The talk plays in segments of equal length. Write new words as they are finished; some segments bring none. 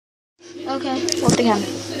Okay, hold the camera.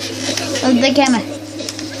 Hold the camera.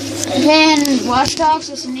 Then Watch Dogs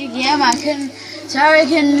is a new game. I can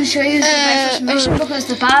show you the best mission because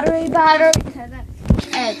the battery,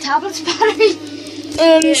 tablet's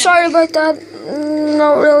battery. Sorry about that.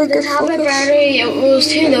 Not really good. The tablet battery, it was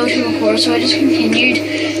too low to record, so I just continued.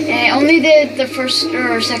 Only the first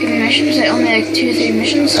or second missions, only like 2 or 3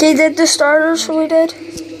 missions. They did the starters, so we did.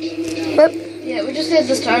 Yep. Yeah, we just did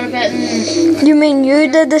the starter bit. And you mean you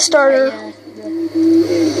did the starter? Yeah.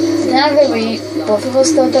 Then both of us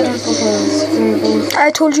still did it because we were both.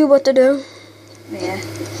 I told you what to do. Yeah.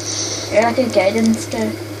 You're like a guidance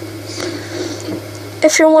to.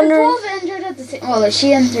 If you're wondering. We're both injured at the same. Well,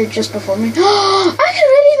 she injured just before me. I can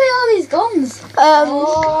really buy all these guns.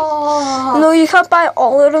 No, you can't buy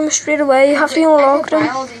all of them straight away. You have to unlock them.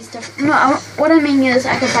 All these different. No, what I mean is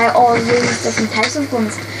I could buy all of these different types of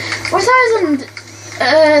guns. 4,000.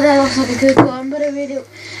 That looks like a good gun, but I really want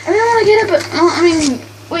to get it. But I mean,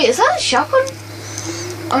 wait, is that a shotgun?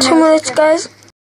 Oh, 2 minutes, guys.